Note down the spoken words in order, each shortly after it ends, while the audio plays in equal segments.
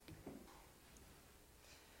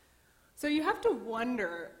So you have to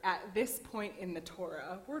wonder at this point in the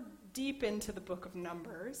Torah, we're deep into the book of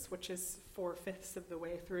Numbers, which is 4/5 of the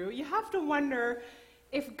way through. You have to wonder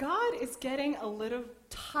if God is getting a little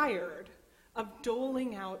tired of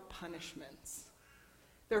doling out punishments.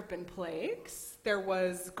 There have been plagues. There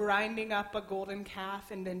was grinding up a golden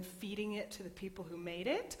calf and then feeding it to the people who made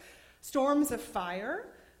it. Storms of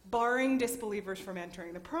fire, barring disbelievers from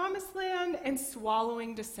entering the promised land, and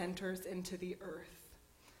swallowing dissenters into the earth.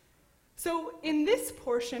 So in this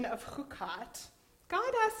portion of Chukat,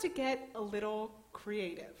 God has to get a little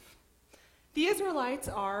creative. The Israelites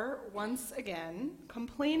are, once again,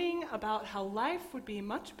 complaining about how life would be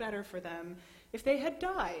much better for them if they had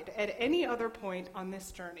died at any other point on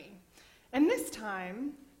this journey. And this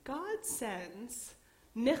time, God sends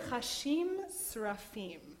Nechashim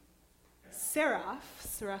Seraphim.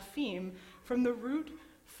 Seraphim, from the root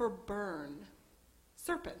for burn.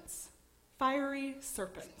 Serpents. Fiery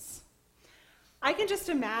serpents. I can just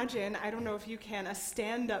imagine, I don't know if you can, a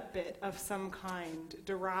stand-up bit of some kind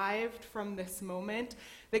derived from this moment.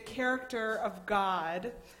 The character of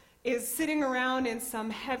God is sitting around in some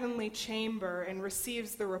heavenly chamber and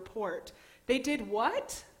receives the report. They did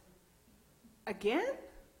what? Again?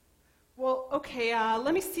 Well, okay,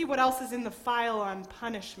 let me see what else is in the file on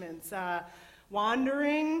punishments.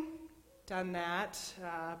 Wandering, done that.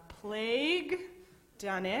 Plague,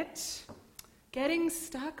 done it. Getting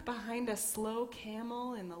stuck behind a slow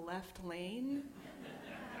camel in the left lane?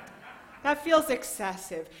 That feels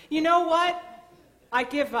excessive. You know what? I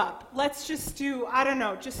give up. Let's just do,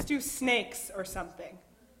 just do snakes or something.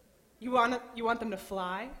 You want them to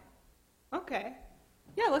fly? Okay.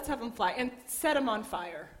 Yeah, let's have them fly and set them on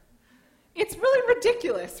fire. It's really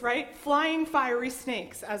ridiculous, right? Flying fiery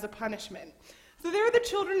snakes as a punishment. So there are the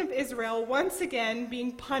children of Israel once again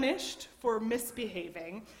being punished for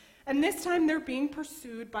misbehaving. And this time they're being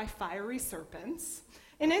pursued by fiery serpents.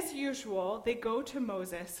 And as usual, they go to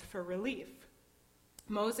Moses for relief.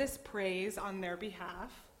 Moses prays on their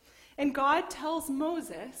behalf. And God tells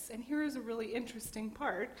Moses, and here is a really interesting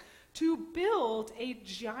part, to build a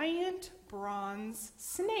giant bronze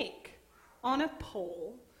snake on a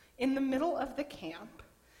pole in the middle of the camp,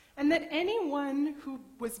 and that anyone who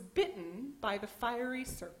was bitten by the fiery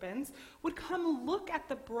serpents would come look at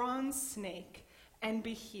the bronze snake and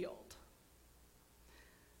be healed.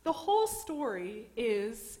 The whole story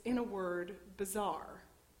is, in a word, bizarre.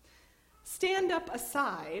 Stand up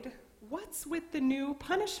aside, what's with the new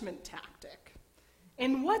punishment tactic?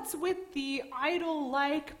 And what's with the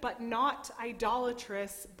idol-like but not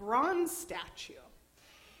idolatrous bronze statue?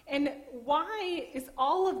 And why is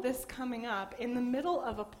all of this coming up in the middle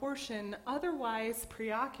of a portion otherwise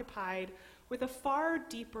preoccupied with a far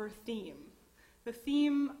deeper theme, the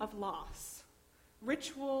theme of loss?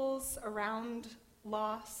 Rituals around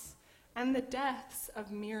loss, and the deaths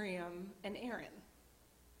of Miriam and Aaron.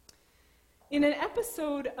 In an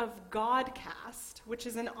episode of Godcast, which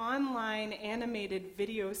is an online animated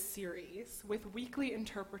video series with weekly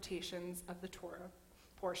interpretations of the Torah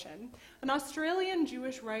portion, an Australian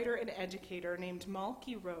Jewish writer and educator named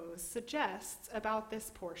Malky Rose suggests about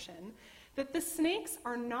this portion that the snakes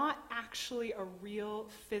are not actually a real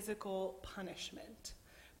physical punishment,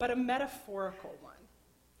 but a metaphorical one.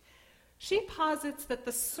 She posits that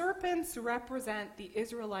the serpents represent the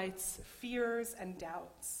Israelites' fears and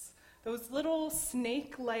doubts, those little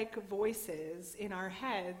snake-like voices in our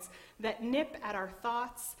heads that nip at our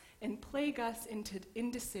thoughts and plague us into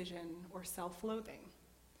indecision or self-loathing.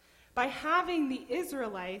 By having the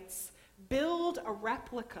Israelites build a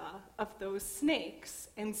replica of those snakes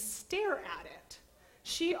and stare at it,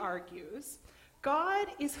 she argues, God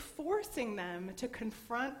is forcing them to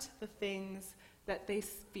confront the things that they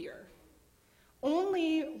fear.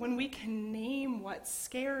 Only when we can name what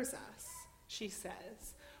scares us, she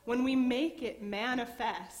says, when we make it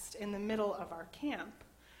manifest in the middle of our camp,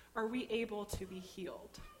 are we able to be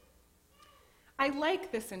healed. I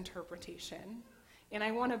like this interpretation, and I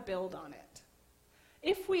want to build on it.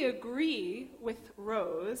 If we agree with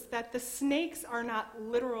Rose that the snakes are not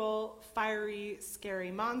literal, fiery, scary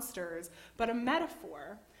monsters, but a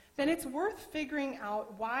metaphor, then it's worth figuring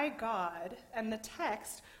out why God and the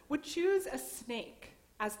text would choose a snake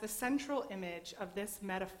as the central image of this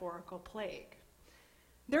metaphorical plague.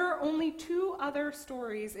 There are only 2 other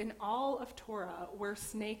stories in all of Torah where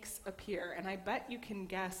snakes appear, and I bet you can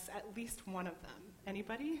guess at least one of them.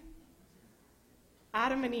 Anybody?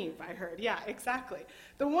 Adam and Eve, I heard. Yeah, exactly.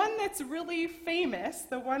 The one that's really famous,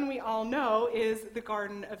 the one we all know, is the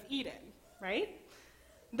Garden of Eden, right?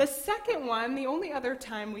 The second one, the only other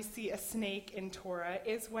time we see a snake in Torah,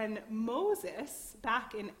 is when Moses,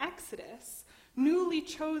 back in Exodus, newly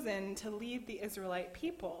chosen to lead the Israelite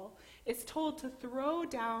people, is told to throw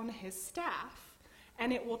down his staff,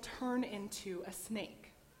 and it will turn into a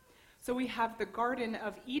snake. So we have the Garden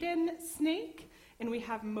of Eden snake, and we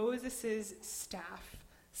have Moses' staff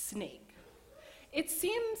snake. It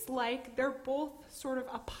seems like they're both sort of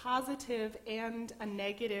a positive and a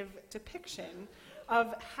negative depiction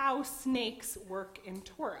of how snakes work in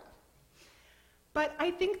Torah. But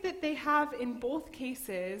I think that they have, in both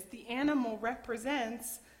cases, the animal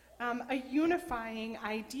represents a unifying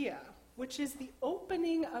idea, which is the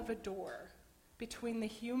opening of a door between the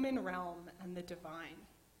human realm and the divine.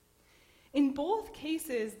 In both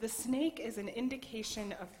cases, the snake is an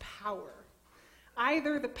indication of power,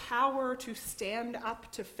 either the power to stand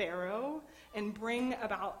up to Pharaoh and bring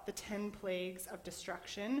about the 10 plagues of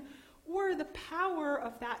destruction, or the power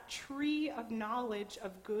of that tree of knowledge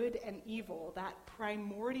of good and evil, that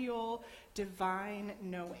primordial divine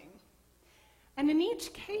knowing. And in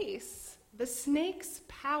each case, the snake's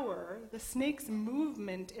power, the snake's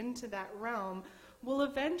movement into that realm, will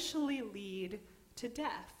eventually lead to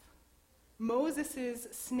death. Moses'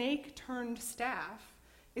 snake-turned staff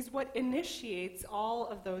is what initiates all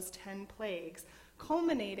of those 10 plagues,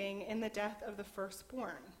 culminating in the death of the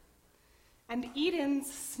firstborn. And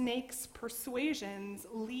Eden's snake's persuasions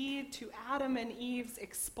lead to Adam and Eve's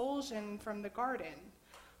expulsion from the garden,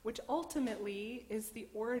 which ultimately is the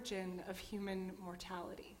origin of human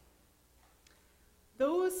mortality.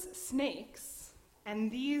 Those snakes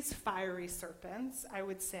and these fiery serpents, I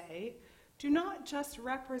would say, do not just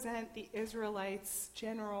represent the Israelites'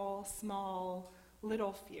 general, small,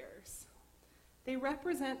 little fears. They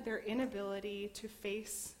represent their inability to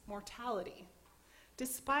face mortality,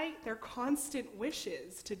 despite their constant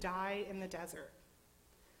wishes to die in the desert.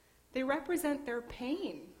 They represent their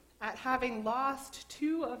pain at having lost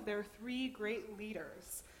 2 of their 3 great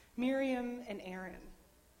leaders, Miriam and Aaron.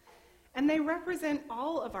 And they represent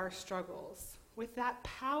all of our struggles with that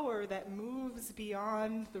power that moves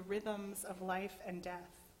beyond the rhythms of life and death,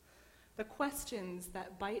 the questions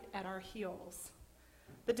that bite at our heels,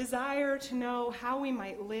 the desire to know how we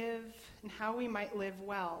might live and how we might live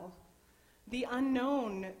well, the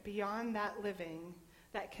unknown beyond that living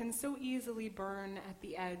that can so easily burn at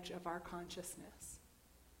the edge of our consciousness.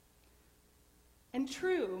 And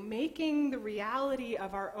true, making the reality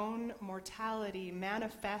of our own mortality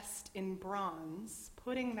manifest in bronze,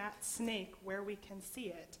 putting that snake where we can see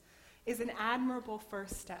it, is an admirable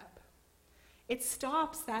first step. It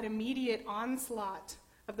stops that immediate onslaught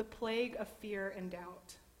of the plague of fear and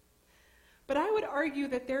doubt. But I would argue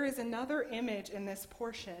that there is another image in this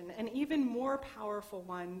portion, an even more powerful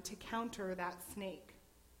one to counter that snake.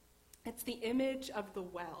 It's the image of the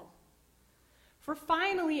well. For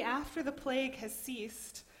finally, after the plague has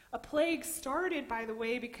ceased, a plague started, by the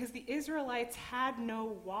way, because the Israelites had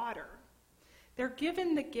no water. They're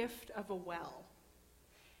given the gift of a well.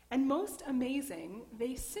 And most amazing,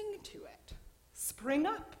 they sing to it. Spring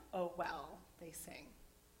up, O well, they sing.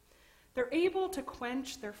 They're able to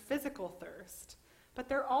quench their physical thirst, but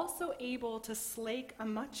they're also able to slake a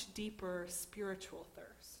much deeper spiritual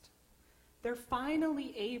thirst. They're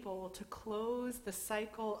finally able to close the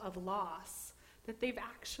cycle of loss that they've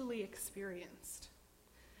actually experienced.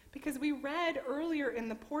 Because we read earlier in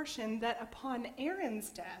the portion that upon Aaron's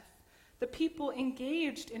death, the people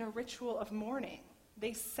engaged in a ritual of mourning.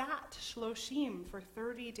 They sat shloshim for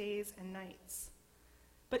 30 days and nights.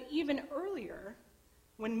 But even earlier,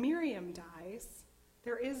 when Miriam dies,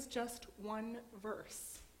 there is just one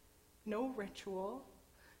verse. No ritual,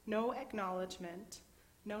 no acknowledgement,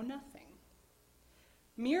 no nothing.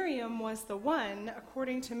 Miriam was the one,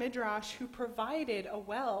 according to Midrash, who provided a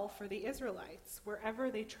well for the Israelites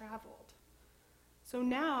wherever they traveled. So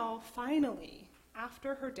now, finally,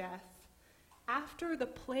 after her death, after the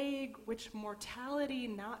plague which mortality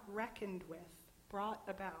not reckoned with brought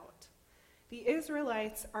about, the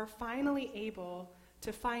Israelites are finally able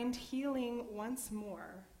to find healing once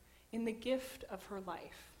more in the gift of her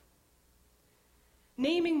life.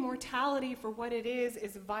 Naming mortality for what it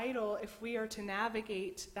is vital if we are to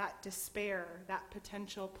navigate that despair, that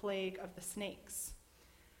potential plague of the snakes.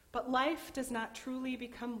 But life does not truly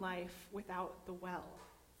become life without the well,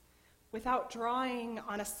 without drawing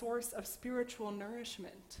on a source of spiritual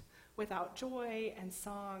nourishment, without joy and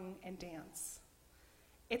song and dance.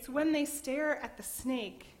 It's when they stare at the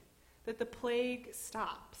snake that the plague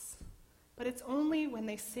stops, but it's only when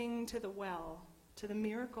they sing to the well, to the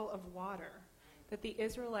miracle of water, that the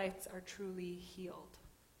Israelites are truly healed.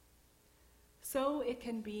 So it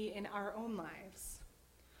can be in our own lives.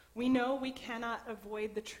 We know we cannot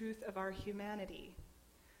avoid the truth of our humanity.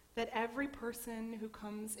 that every person who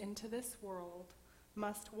comes into this world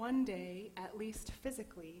must one day, at least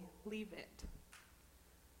physically, leave it.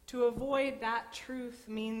 To avoid that truth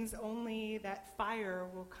means only that fire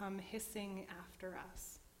will come hissing after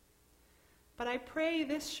us. But I pray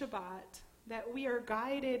this Shabbat that we are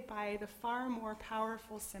guided by the far more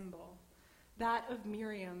powerful symbol, that of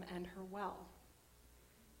Miriam and her well.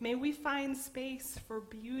 May we find space for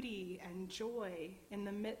beauty and joy in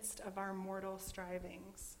the midst of our mortal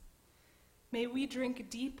strivings. May we drink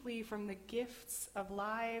deeply from the gifts of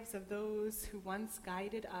lives of those who once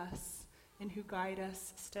guided us and who guide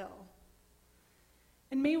us still.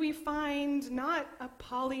 And may we find not a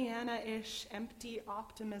Pollyanna-ish empty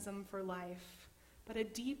optimism for life, but a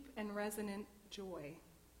deep and resonant joy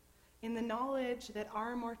in the knowledge that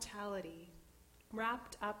our mortality,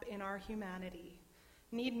 wrapped up in our humanity,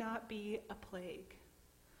 need not be a plague,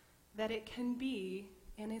 that it can be,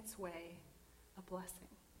 in its way, a blessing.